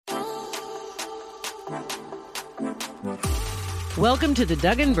Welcome to the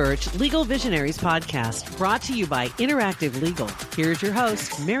Doug and Birch Legal Visionaries podcast, brought to you by Interactive Legal. Here's your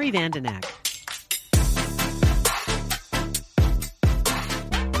host, Mary Vandenack.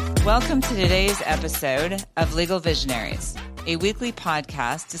 Welcome to today's episode of Legal Visionaries, a weekly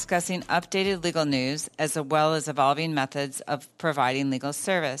podcast discussing updated legal news as well as evolving methods of providing legal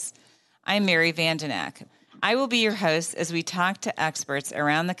service. I'm Mary Vandenack. I will be your host as we talk to experts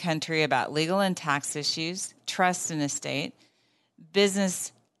around the country about legal and tax issues, trust and estate,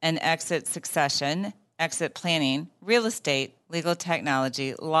 business and exit succession, exit planning, real estate, legal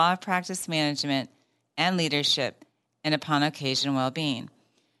technology, law practice management, and leadership, and upon occasion, well-being.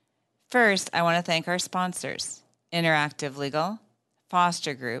 First, I want to thank our sponsors, Interactive Legal,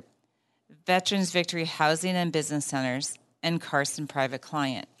 Foster Group, Veterans Victory Housing and Business Centers, and Carson Private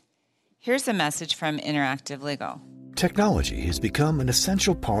Client. Here's a message from Interactive Legal. Technology has become an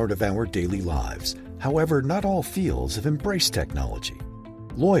essential part of our daily lives. However, not all fields have embraced technology.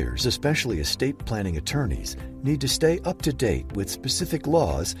 Lawyers, especially estate planning attorneys, need to stay up to date with specific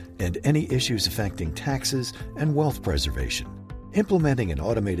laws and any issues affecting taxes and wealth preservation. Implementing an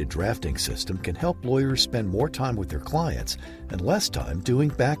automated drafting system can help lawyers spend more time with their clients and less time doing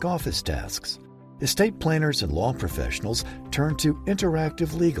back-office tasks. Estate planners and law professionals turn to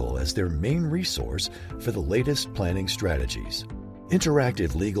Interactive Legal as their main resource for the latest planning strategies.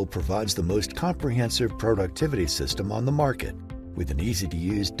 Interactive Legal provides the most comprehensive productivity system on the market, with an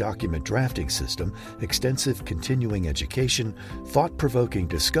easy-to-use document drafting system, extensive continuing education, thought-provoking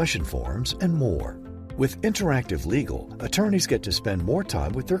discussion forums, and more. With Interactive Legal, attorneys get to spend more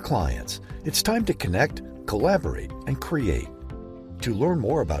time with their clients. It's time to connect, collaborate, and create. To learn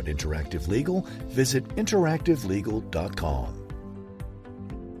more about Interactive Legal, visit interactivelegal.com.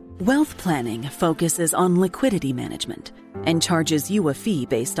 Wealth planning focuses on liquidity management and charges you a fee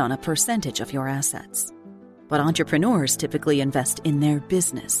based on a percentage of your assets. But entrepreneurs typically invest in their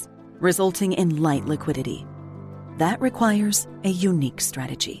business, resulting in light liquidity. That requires a unique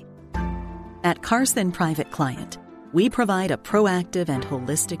strategy. At Carson Private Client, we provide a proactive and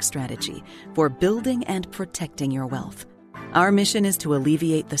holistic strategy for building and protecting your wealth. Our mission is to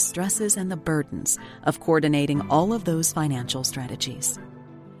alleviate the stresses and the burdens of coordinating all of those financial strategies.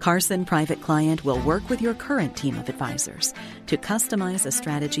 Carson Private Client will work with your current team of advisors to customize a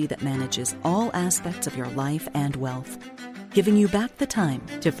strategy that manages all aspects of your life and wealth, giving you back the time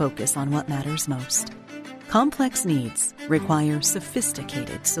to focus on what matters most. Complex needs require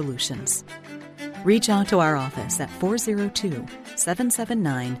sophisticated solutions. Reach out to our office at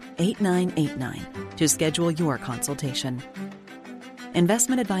 402-779-8989 to schedule your consultation.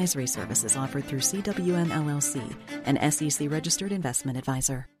 Investment advisory services offered through CWM LLC, an SEC-registered investment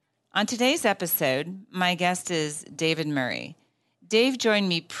advisor. On today's episode, my guest is David Murray. Dave joined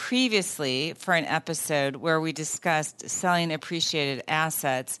me previously for an episode where we discussed selling appreciated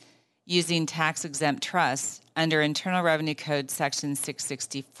assets using tax-exempt trusts under Internal Revenue Code Section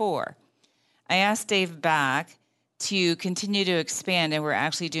 664. I asked Dave back to continue to expand, and we're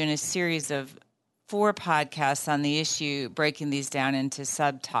actually doing a series of 4 podcasts on the issue, breaking these down into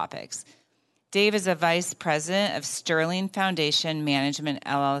subtopics. Dave is a vice president of Sterling Foundation Management,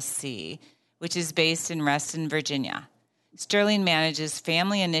 LLC, which is based in Reston, Virginia. Sterling manages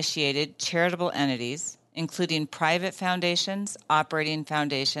family-initiated charitable entities, including private foundations, operating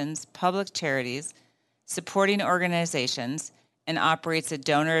foundations, public charities, supporting organizations, and operates a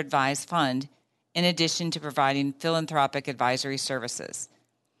donor-advised fund in addition to providing philanthropic advisory services.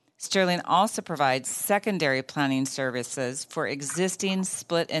 Sterling also provides secondary planning services for existing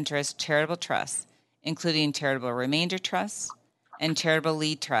split-interest charitable trusts, including charitable remainder trusts and charitable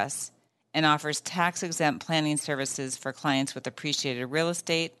lead trusts, and offers tax-exempt planning services for clients with appreciated real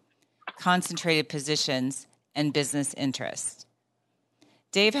estate, concentrated positions, and business interests.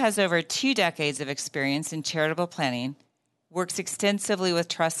 Dave has over 2 decades of experience in charitable planning, works extensively with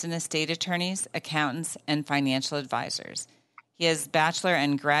trust and estate attorneys, accountants, and financial advisors. He has bachelor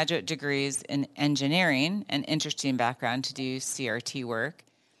and graduate degrees in engineering, an interesting background to do CRT work,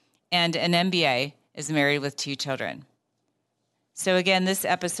 and an MBA, is married with 2 children. So again, this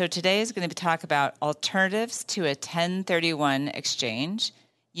episode today is going to talk about alternatives to a 1031 exchange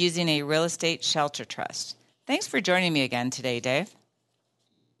using a real estate shelter trust. Thanks for joining me again today, Dave.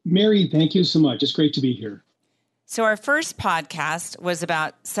 Mary, thank you so much. It's great to be here. So our first podcast was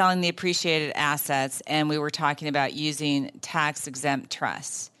about selling the appreciated assets, and we were talking about using tax-exempt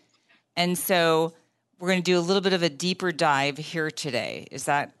trusts. And so we're going to do a little bit of a deeper dive here today. Is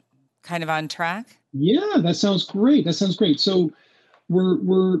that kind of on track? Yeah, that sounds great. So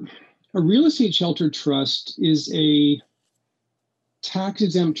we're a real estate shelter trust is a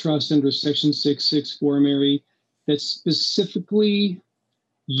tax-exempt trust under Section 664, Mary, that's specifically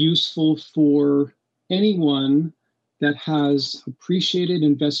useful for anyone that has appreciated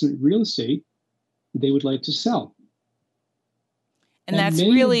investment real estate they would like to sell. And that's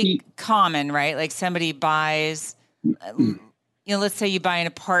really common, right? Like somebody buys, let's say you buy an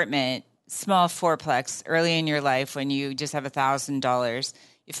apartment, small fourplex early in your life when you just have $1,000.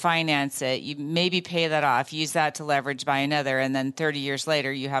 You finance it, you maybe pay that off, use that to leverage buy another, and then 30 years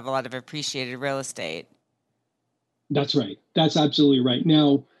later, you have a lot of appreciated real estate. That's right. That's absolutely right.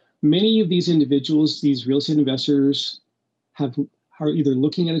 Now, many of these individuals, these real estate investors, are either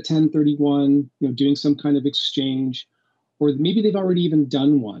looking at a 1031, doing some kind of exchange, or maybe they've already even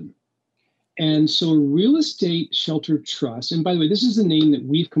done one. And so a real estate shelter trust, and by the way, this is the name that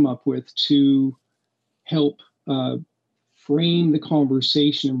we've come up with to help frame the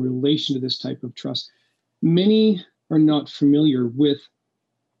conversation in relation to this type of trust. Many are not familiar with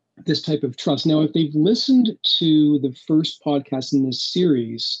this type of trust. Now, if they've listened to the first podcast in this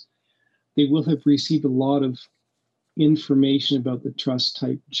series, they will have received a lot of information about the trust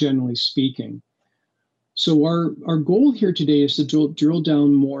type, generally speaking. So our goal here today is to drill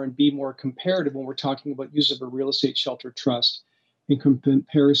down more and be more comparative when we're talking about use of a real estate shelter trust in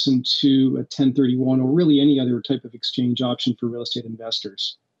comparison to a 1031 or really any other type of exchange option for real estate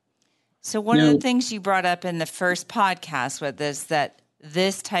investors. So one of the things you brought up in the first podcast was that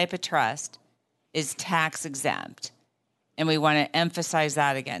this type of trust is tax exempt. And we want to emphasize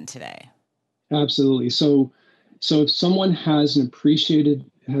that again today. Absolutely. So if someone has an appreciated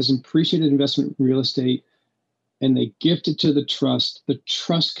investment in real estate and they gift it to the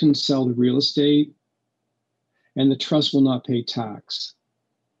trust can sell the real estate and the trust will not pay tax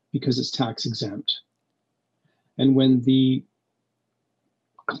because it's tax exempt. And when the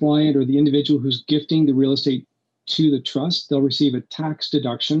client or the individual who's gifting the real estate to the trust, they'll receive a tax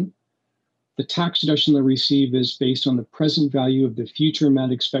deduction. The tax deduction they'll receive is based on the present value of the future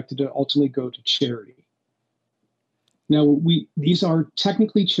amount expected to ultimately go to charity. Now, these are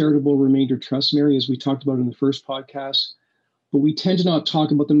technically charitable remainder trusts, Mary, as we talked about in the first podcast, but we tend to not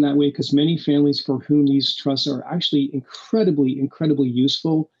talk about them that way because many families for whom these trusts are actually incredibly, incredibly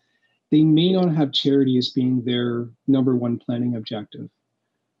useful, they may not have charity as being their number one planning objective.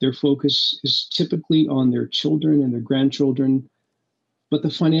 Their focus is typically on their children and their grandchildren, but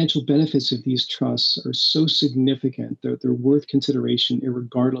the financial benefits of these trusts are so significant that they're worth consideration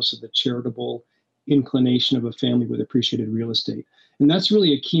regardless of the charitable inclination of a family with appreciated real estate. And that's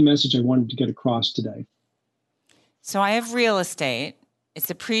really a key message I wanted to get across today. So I have real estate.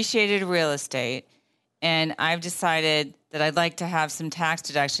 It's appreciated real estate. And I've decided that I'd like to have some tax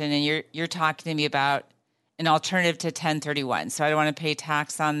deduction. And you're talking to me about an alternative to 1031. So I don't want to pay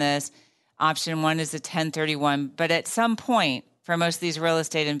tax on this. Option one is a 1031. But at some point, for most of these real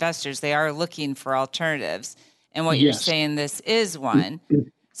estate investors, they are looking for alternatives. And what you're saying, this is one.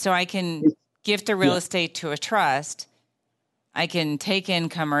 So I can gift the real estate to a trust. I can take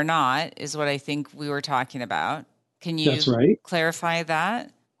income or not, is what I think we were talking about. Can you clarify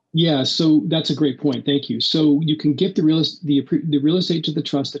that? Yeah, so that's a great point. Thank you. So you can gift the real estate to the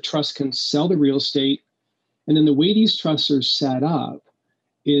trust. The trust can sell the real estate. And then the way these trusts are set up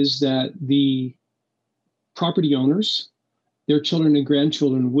is that the property owners, their children and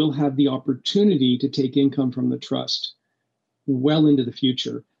grandchildren will have the opportunity to take income from the trust well into the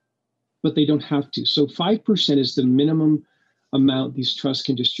future, but they don't have to. So 5% is the minimum amount these trusts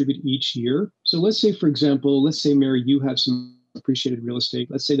can distribute each year. So let's say, for example, Mary, you have some appreciated real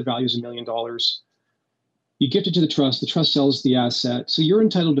estate. Let's say the value is $1 million. You gift it to the trust sells the asset. So you're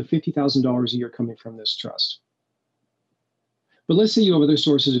entitled to $50,000 a year coming from this trust. But let's say you have other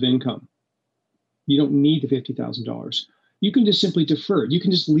sources of income. You don't need the $50,000. You can just simply defer it. You can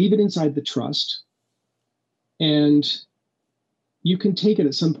just leave it inside the trust and you can take it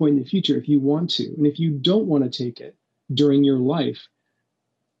at some point in the future if you want to. And if you don't want to take it during your life,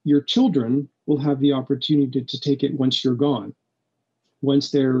 your children will have the opportunity to take it once you're gone,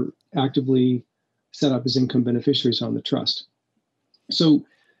 once they're actively set up as income beneficiaries on the trust. So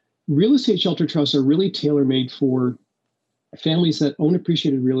real estate shelter trusts are really tailor-made for families that own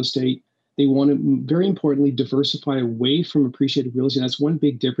appreciated real estate. They want to, very importantly, diversify away from appreciated real estate. That's one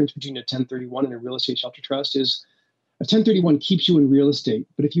big difference between a 1031 and a real estate shelter trust is a 1031 keeps you in real estate.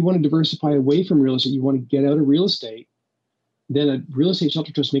 But if you want to diversify away from real estate, you want to get out of real estate, then a real estate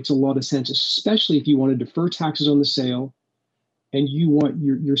shelter trust makes a lot of sense, especially if you want to defer taxes on the sale and you want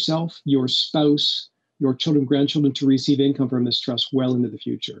yourself, your spouse, your children, grandchildren to receive income from this trust well into the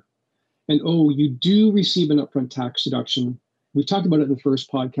future. And you do receive an upfront tax deduction. We talked about it in the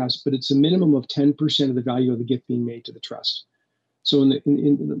first podcast, but it's a minimum of 10% of the value of the gift being made to the trust. So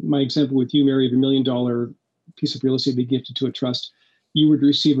in my example with you, Mary, of $1 million piece of real estate be gifted to a trust, you would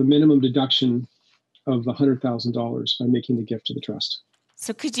receive a minimum deduction of $100,000 by making the gift to the trust.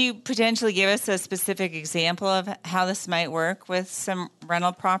 So could you potentially give us a specific example of how this might work with some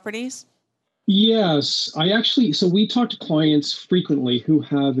rental properties? Yes, so we talk to clients frequently who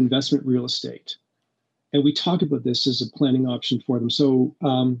have investment real estate, and we talk about this as a planning option for them. So,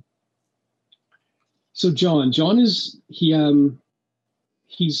 John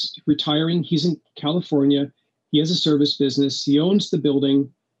he's retiring. He's in California. He has a service business. He owns the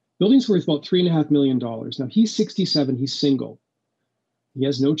building. Building's worth about $3.5 million. Now he's 67. He's single. He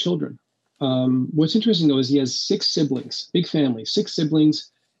has no children. What's interesting though is he has 6 siblings, big family, 6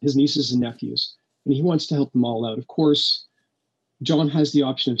 siblings, his nieces and nephews, and he wants to help them all out. Of course, John has the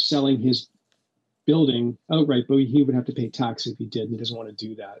option of selling his building outright, but he would have to pay tax if he did, and he doesn't want to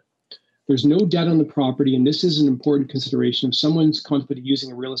do that. There's no debt on the property, and this is an important consideration. If someone's contemplating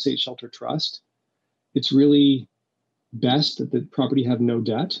using a real estate shelter trust, it's really best that the property have no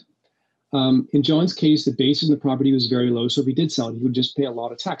debt. In John's case, the basis in the property was very low, so if he did sell it, he would just pay a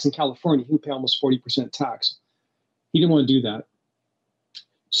lot of tax. In California, he would pay almost 40% tax. He didn't want to do that.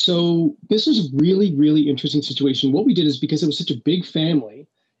 So this was a really, really interesting situation. What we did is, because it was such a big family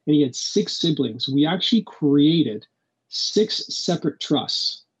and he had 6 siblings, we actually created 6 separate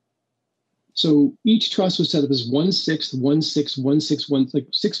trusts. So each trust was set up as 1/6, 1/6, 1/6, 1, like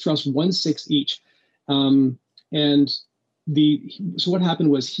 6 trusts, 1/6 each. So what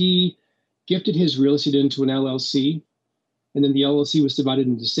happened was he gifted his real estate into an LLC, and then the LLC was divided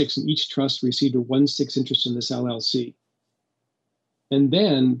into 6, and each trust received a 1/6 interest in this LLC. And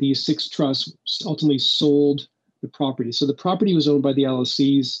then these 6 trusts ultimately sold the property. So the property was owned by the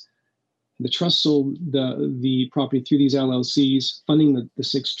LLCs. The trust sold the property through these LLCs, funding the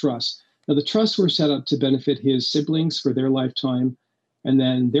 6 trusts. Now, the trusts were set up to benefit his siblings for their lifetime, and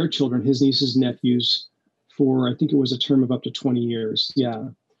then their children, his nieces and nephews, for, I think it was a term of up to 20 years. Yeah.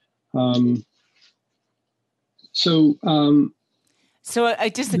 So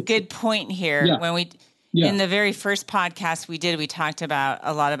just a good point here. Yeah. When in the very first podcast we talked about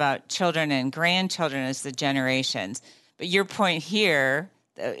a lot about children and grandchildren as the generations. But your point here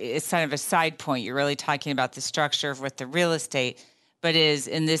is kind of a side point. You're really talking about the structure with the real estate, but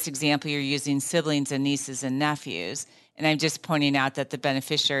in this example, you're using siblings and nieces and nephews. And I'm just pointing out that the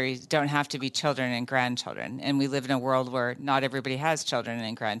beneficiaries don't have to be children and grandchildren. And we live in a world where not everybody has children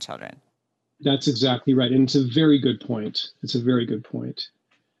and grandchildren. That's exactly right. And it's a very good point.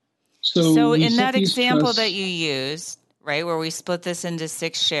 So in that example that you used, right, where we split this into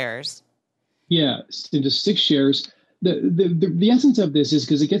 6 shares. Yeah, into 6 shares. The essence of this is,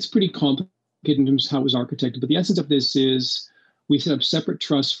 because it gets pretty complicated in terms of how it was architected, but the essence of this is we set up separate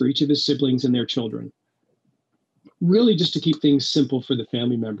trusts for each of his siblings and their children, really just to keep things simple for the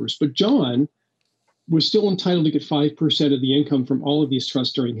family members. But John was still entitled to get 5% of the income from all of these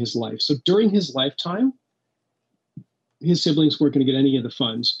trusts during his life. So during his lifetime, his siblings weren't going to get any of the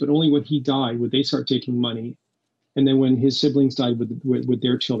funds, but only when he died would they start taking money. And then when his siblings died with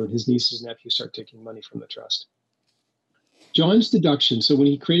their children, his nieces and nephews start taking money from the trust. John's deduction, so when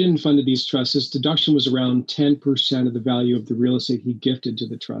he created and funded these trusts, his deduction was around 10% of the value of the real estate he gifted to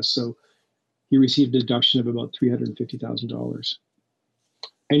the trust. So he received a deduction of about $350,000.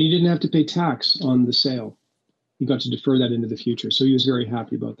 And he didn't have to pay tax on the sale. He got to defer that into the future. So he was very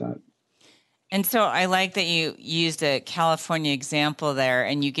happy about that. And so I like that you used a California example there,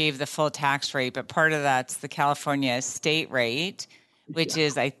 and you gave the full tax rate, but part of that's the California state rate, which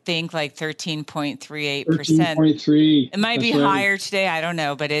is, I think, like 13.38%. 13.3. It might be higher today. I don't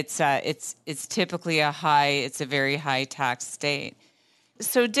know, but it's typically it's a very high tax state.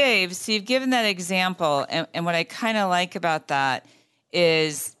 So Dave, so you've given that example, and what I kind of like about that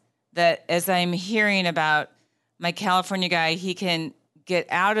is that as I'm hearing about my California guy, he can get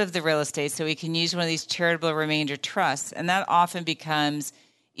out of the real estate so he can use one of these charitable remainder trusts. And that often becomes,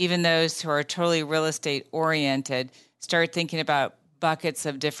 even those who are totally real estate oriented, start thinking about buckets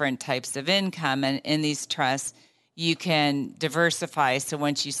of different types of income. And in these trusts, you can diversify. So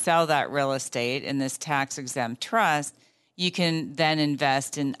once you sell that real estate in this tax exempt trust, you can then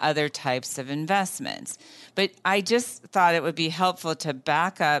invest in other types of investments. But I just thought it would be helpful to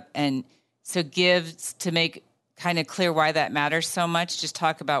back up and to make kind of clear why that matters so much. Just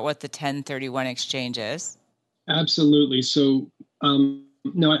talk about what the 1031 exchange is. Absolutely. So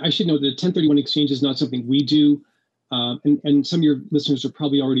now I should know that the 1031 exchange is not something we do. And some of your listeners are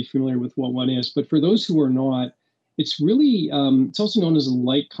probably already familiar with what one is. But for those who are not, it's really, it's also known as a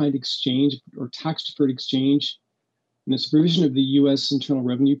like-kind exchange or tax-deferred exchange. And it's a provision of the U.S. Internal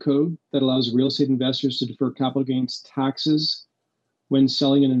Revenue Code that allows real estate investors to defer capital gains taxes when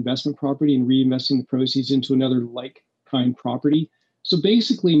selling an investment property and reinvesting the proceeds into another like kind property. So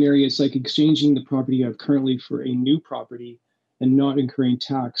basically, Mary, it's like exchanging the property you have currently for a new property and not incurring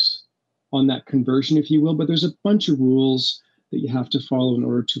tax on that conversion, if you will. But there's a bunch of rules that you have to follow in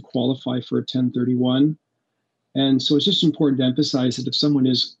order to qualify for a 1031. And so it's just important to emphasize that if someone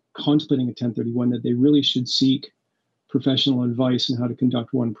is contemplating a 1031, that they really should seek professional advice on how to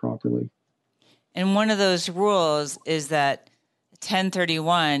conduct one properly. And one of those rules is that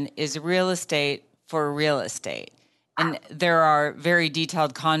 1031 is real estate for real estate. And there are very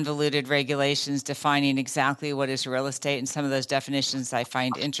detailed, convoluted regulations defining exactly what is real estate. And some of those definitions I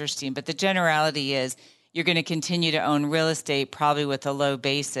find interesting. But the generality is you're going to continue to own real estate, probably with a low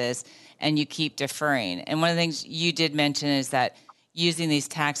basis, and you keep deferring. And one of the things you did mention is that using these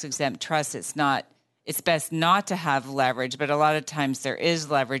tax-exempt trusts, it's best not to have leverage, but a lot of times there is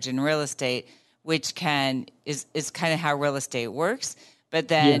leverage in real estate, which is kind of how real estate works. But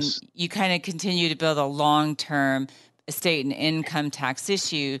then you kind of continue to build a long-term estate and income tax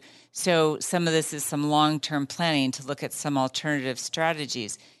issue. So some of this is some long-term planning to look at some alternative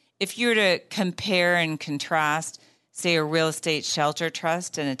strategies. If you were to compare and contrast, say, a real estate shelter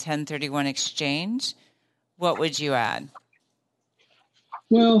trust and a 1031 exchange, what would you add?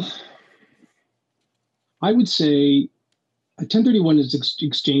 Well, I would say a 1031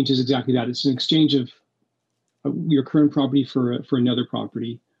 exchange is exactly that. It's an exchange of your current property for another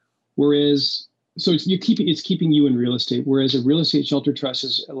property. Whereas, so it's keeping you in real estate. Whereas a real estate shelter trust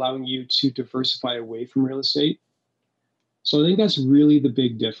is allowing you to diversify away from real estate. So I think that's really the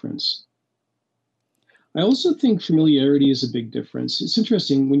big difference. I also think familiarity is a big difference. It's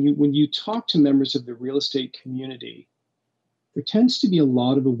interesting when you talk to members of the real estate community, there tends to be a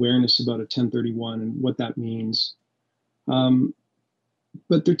lot of awareness about a 1031 and what that means.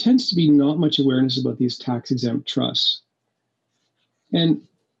 But there tends to be not much awareness about these tax-exempt trusts. And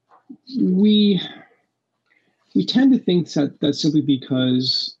we tend to think that that's simply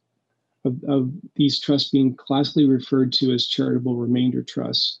because of these trusts being classically referred to as charitable remainder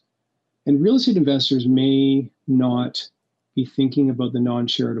trusts. And real estate investors may not be thinking about the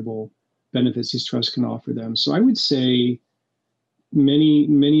non-charitable benefits these trusts can offer them. So I would say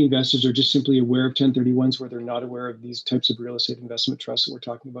many investors are just simply aware of 1031s where they're not aware of these types of real estate investment trusts that we're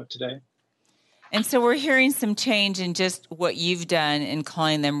talking about today. And so we're hearing some change in just what you've done in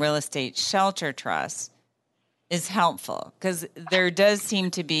calling them real estate shelter trusts is helpful, because there does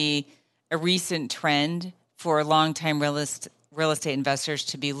seem to be a recent trend for longtime real estate investors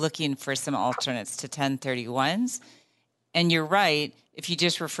to be looking for some alternates to 1031s. And you're right, if you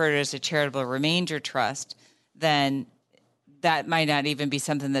just refer to it as a charitable remainder trust, then that might not even be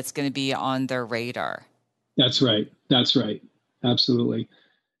something that's going to be on their radar. That's right. Absolutely.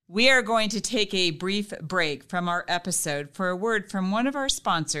 We are going to take a brief break from our episode for a word from one of our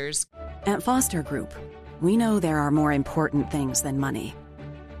sponsors. At Foster Group, we know there are more important things than money.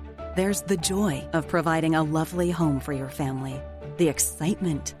 There's the joy of providing a lovely home for your family, the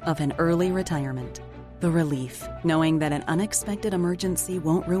excitement of an early retirement, the relief knowing that an unexpected emergency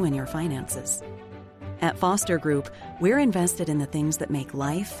won't ruin your finances. At Foster Group, we're invested in the things that make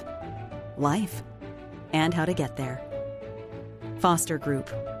life, and how to get there. Foster Group,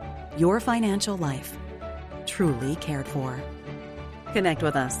 your financial life, truly cared for. Connect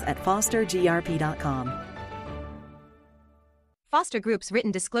with us at fostergrp.com. Foster Group's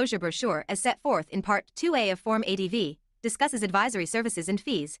written disclosure brochure, as set forth in Part 2A of Form ADV, discusses advisory services and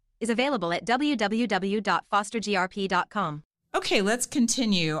fees, is available at www.fostergrp.com. Okay, let's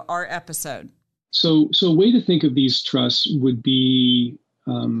continue our episode. So a way to think of these trusts would be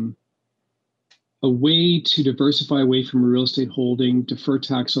a way to diversify away from a real estate holding, defer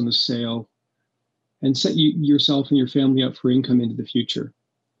tax on the sale, and set yourself and your family up for income into the future.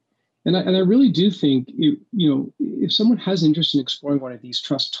 And I really do think, if someone has interest in exploring one of these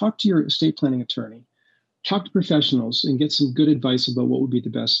trusts, talk to your estate planning attorney, talk to professionals, and get some good advice about what would be the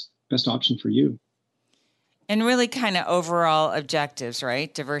best option for you. And really kind of overall objectives,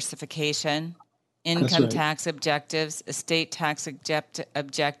 right? Diversification, income tax objectives, estate tax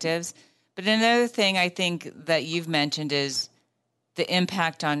objectives. But another thing I think that you've mentioned is the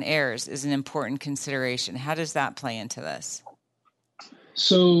impact on heirs is an important consideration. How does that play into this?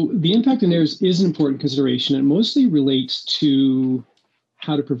 So the impact on heirs is an important consideration. It mostly relates to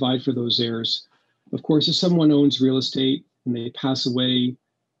how to provide for those heirs. Of course, if someone owns real estate and they pass away,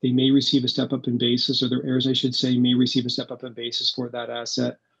 they may receive a step-up in basis, or their heirs, I should say, may receive a step-up in basis for that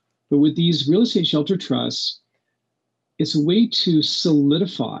asset. But with these real estate shelter trusts, it's a way to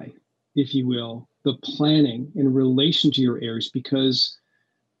solidify, if you will, the planning in relation to your heirs, because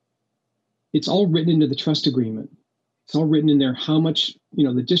it's all written into the trust agreement. It's all written in there how much,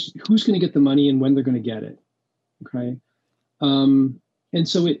 who's going to get the money and when they're going to get it. Okay. And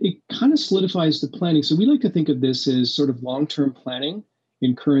so it kind of solidifies the planning. So we like to think of this as sort of long-term planning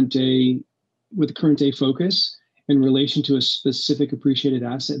in current day, with a current day focus in relation to a specific appreciated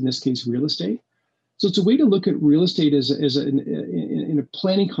asset, in this case, real estate. So it's a way to look at real estate in a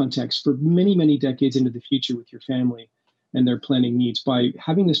planning context for many, many decades into the future with your family and their planning needs, by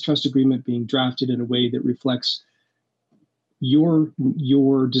having this trust agreement being drafted in a way that reflects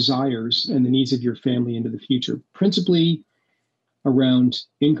your desires and the needs of your family into the future, principally around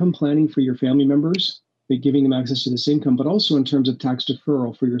income planning for your family members, giving them access to this income, but also in terms of tax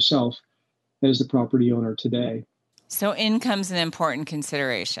deferral for yourself as the property owner today. So income's an important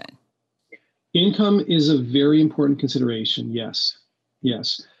consideration. Income is a very important consideration. Yes.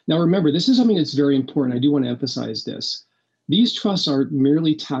 Yes. Now, remember, this is something that's very important. I do want to emphasize this. These trusts are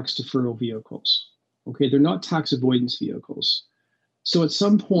merely tax deferral vehicles. Okay. They're not tax avoidance vehicles. So at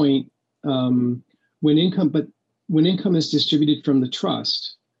some point, when income is distributed from the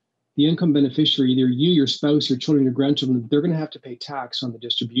trust, the income beneficiary, either you, your spouse, your children, your grandchildren, they're going to have to pay tax on the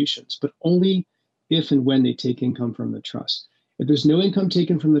distributions, but only if and when they take income from the trust. If there's no income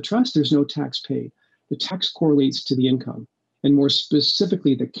taken from the trust, there's no tax paid. The tax correlates to the income, and more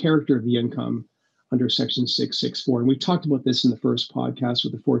specifically, the character of the income under Section 664. And we talked about this in the first podcast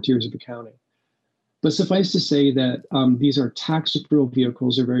with the 4 tiers of accounting. But suffice to say that these are tax deferral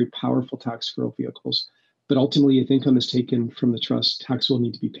vehicles, they're very powerful tax deferral vehicles. But ultimately, if income is taken from the trust, tax will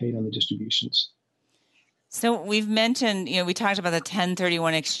need to be paid on the distributions. So we've mentioned, we talked about the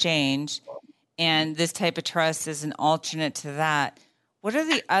 1031 exchange, and this type of trust is an alternate to that. What are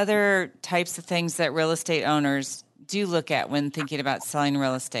the other types of things that real estate owners do look at when thinking about selling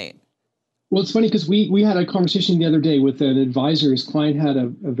real estate? Well, it's funny because we had a conversation the other day with an advisor. His client had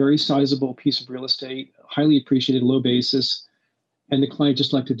a very sizable piece of real estate, highly appreciated, low basis, and the client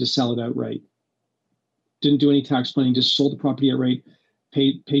just elected to sell it outright. Didn't do any tax planning, just sold the property outright,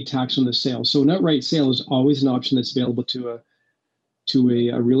 paid tax on the sale. So an outright sale is always an option that's available to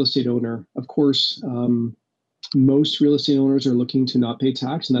a real estate owner. Of course, most real estate owners are looking to not pay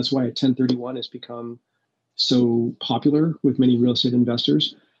tax, and that's why a 1031 has become so popular with many real estate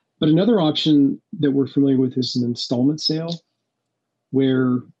investors. But another option that we're familiar with is an installment sale,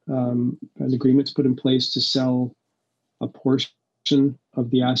 where an agreement's put in place to sell a portion of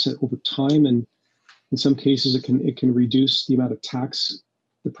the asset over time, and in some cases, it can reduce the amount of tax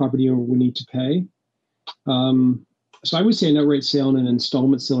the property owner will need to pay. So I would say an outright sale and an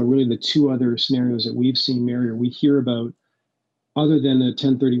installment sale are really the two other scenarios that we've seen, Mary, or we hear about, other than a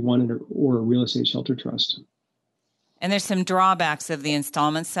 1031 or a real estate shelter trust. And there's some drawbacks of the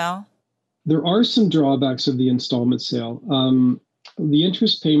installment sale? There are some drawbacks of the installment sale. The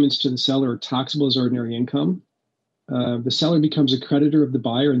interest payments to the seller are taxable as ordinary income. The seller becomes a creditor of the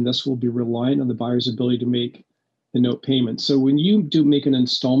buyer and thus will be reliant on the buyer's ability to make the note payment. So when you do make an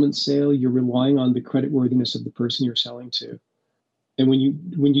installment sale, you're relying on the creditworthiness of the person you're selling to. And when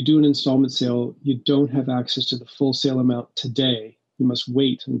you do an installment sale, you don't have access to the full sale amount today. You must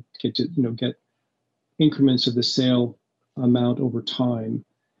wait and get increments of the sale amount over time.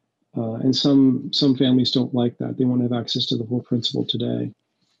 And some families don't like that. They want to have access to the whole principal today.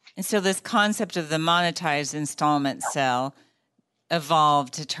 And so this concept of the monetized installment sale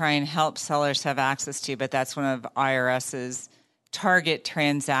evolved to try and help sellers have access to, but that's one of IRS's target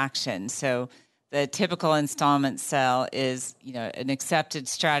transactions. So the typical installment sale is, an accepted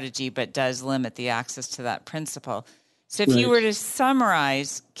strategy, but does limit the access to that principal. So if you were to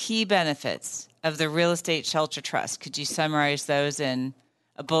summarize key benefits of the real estate shelter trust, could you summarize those in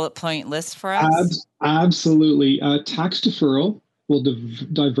a bullet point list for us? Absolutely. Tax deferral, will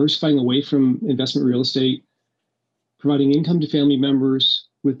diversifying away from investment real estate, providing income to family members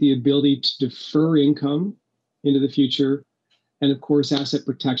with the ability to defer income into the future, and of course, asset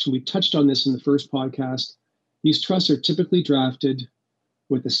protection. We touched on this in the first podcast. These trusts are typically drafted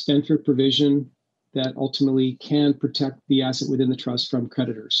with a spendthrift provision that ultimately can protect the asset within the trust from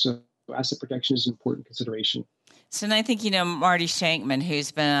creditors. So asset protection is an important consideration. So, and I think, Marty Shankman,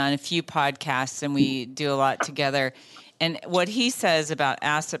 who's been on a few podcasts and we do a lot together, and what he says about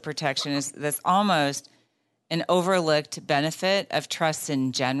asset protection is that's almost an overlooked benefit of trusts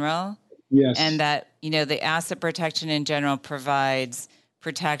in general. Yes. And that, the asset protection in general provides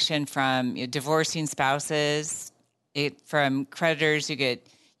protection from divorcing spouses, from creditors. You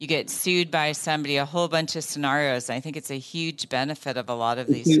get sued by somebody, a whole bunch of scenarios. I think it's a huge benefit of a lot of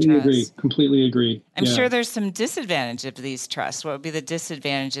these trusts. Completely agree. I'm sure there's some disadvantage of these trusts. What would be the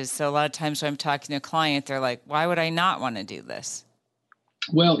disadvantages? So a lot of times when I'm talking to a client, they're like, why would I not want to do this?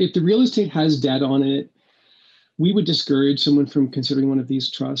 Well, if the real estate has debt on it, we would discourage someone from considering one of these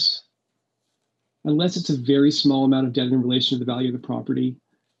trusts unless it's a very small amount of debt in relation to the value of the property.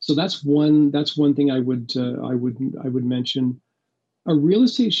 So that's one thing I would mention. A real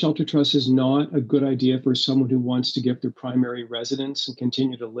estate shelter trust is not a good idea for someone who wants to give their primary residence and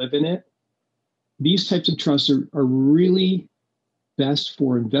continue to live in it. These types of trusts are really best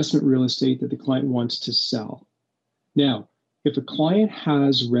for investment real estate that the client wants to sell. Now, if a client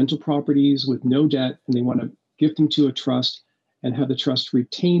has rental properties with no debt and they want to gift them to a trust and have the trust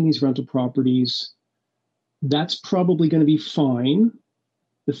retain these rental properties, that's probably going to be fine.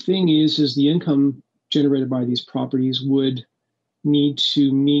 The thing is the income generated by these properties would need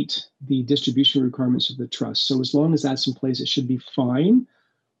to meet the distribution requirements of the trust. So as long as that's in place, it should be fine.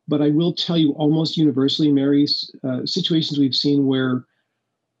 But I will tell you almost universally, Mary, situations we've seen where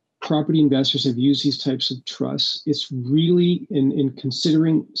property investors have used these types of trusts, it's really in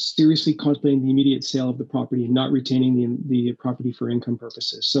considering seriously contemplating the immediate sale of the property and not retaining the property for income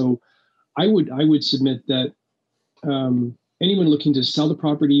purposes. So I would submit that anyone looking to sell the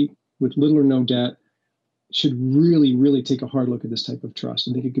property with little or no debt should really, really take a hard look at this type of trust.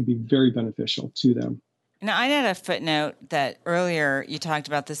 I think it could be very beneficial to them. Now, I had a footnote that earlier you talked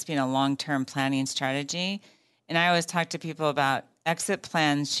about this being a long-term planning strategy. And I always talk to people about exit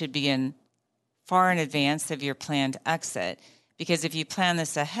plans should begin far in advance of your planned exit. Because if you plan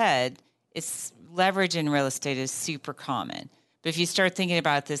this ahead, it's leverage in real estate is super common. But if you start thinking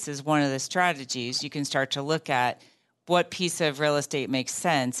about this as one of the strategies, you can start to look at what piece of real estate makes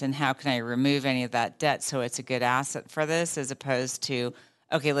sense and how can I remove any of that debt so it's a good asset for this, as opposed to,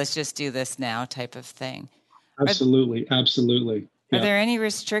 okay, let's just do this now type of thing. Absolutely. Absolutely. Yeah. Are there any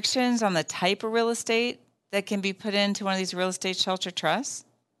restrictions on the type of real estate that can be put into one of these real estate shelter trusts?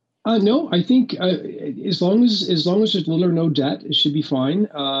 No, I think as long as there's little or no debt, it should be fine.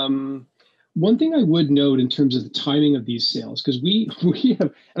 One thing I would note in terms of the timing of these sales, because we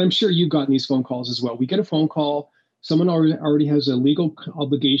have, and I'm sure you've gotten these phone calls as well. We get a phone call, someone already has a legal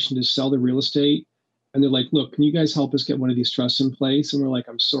obligation to sell the real estate, and they're like, look, can you guys help us get one of these trusts in place? And we're like,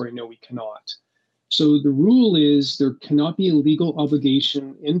 I'm sorry, no, we cannot. So the rule is there cannot be a legal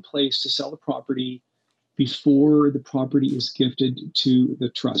obligation in place to sell the property before the property is gifted to the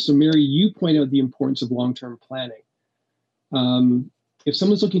trust. So Mary, you point out the importance of long-term planning. If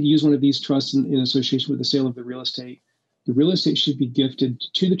someone's looking to use one of these trusts in association with the sale of the real estate should be gifted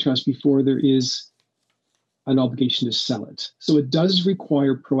to the trust before there is an obligation to sell it. So it does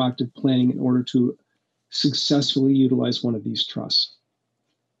require proactive planning in order to successfully utilize one of these trusts.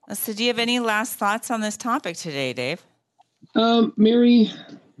 So do you have any last thoughts on this topic today, Dave? Mary,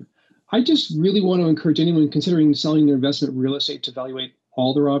 I just really want to encourage anyone considering selling their investment real estate to evaluate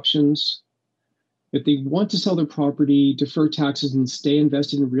all their options. If they want to sell their property, defer taxes, and stay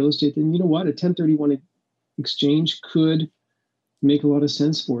invested in real estate, then you know what? A 1031 exchange could make a lot of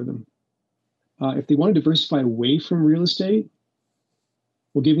sense for them. If they want to diversify away from real estate,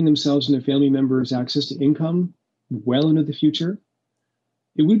 while giving themselves and their family members access to income well into the future,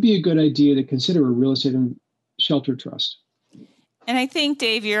 it would be a good idea to consider a real estate and shelter trust. And I think,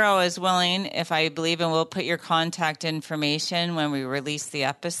 Dave, you're always willing, if I believe, and we'll put your contact information when we release the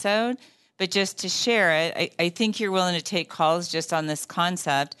episode. But just to share it, I think you're willing to take calls just on this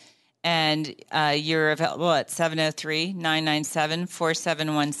concept. And you're available at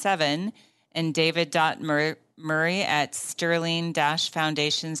 703-997-4717 and david.murray at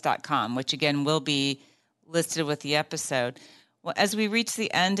sterling-foundations.com, which again will be listed with the episode. Well, as we reach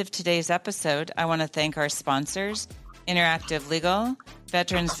the end of today's episode, I want to thank our sponsors, Interactive Legal,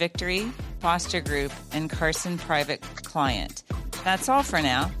 Veterans Victory, Foster Group, and Carson Private Client. That's all for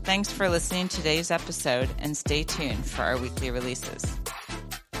now. Thanks for listening to today's episode, and stay tuned for our weekly releases.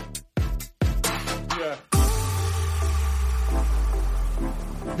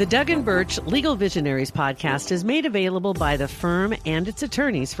 The Doug and Birch Legal Visionaries podcast is made available by the firm and its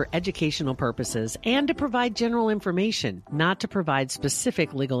attorneys for educational purposes and to provide general information, not to provide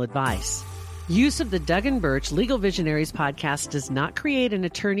specific legal advice. Use of the Doug and Birch Legal Visionaries podcast does not create an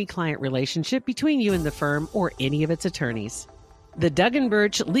attorney-client relationship between you and the firm or any of its attorneys. The Doug and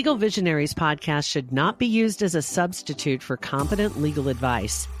Birch Legal Visionaries podcast should not be used as a substitute for competent legal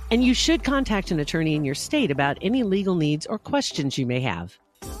advice, and you should contact an attorney in your state about any legal needs or questions you may have.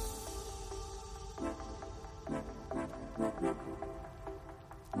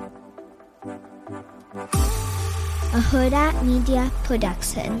 A Huda Media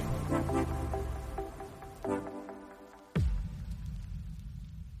Production.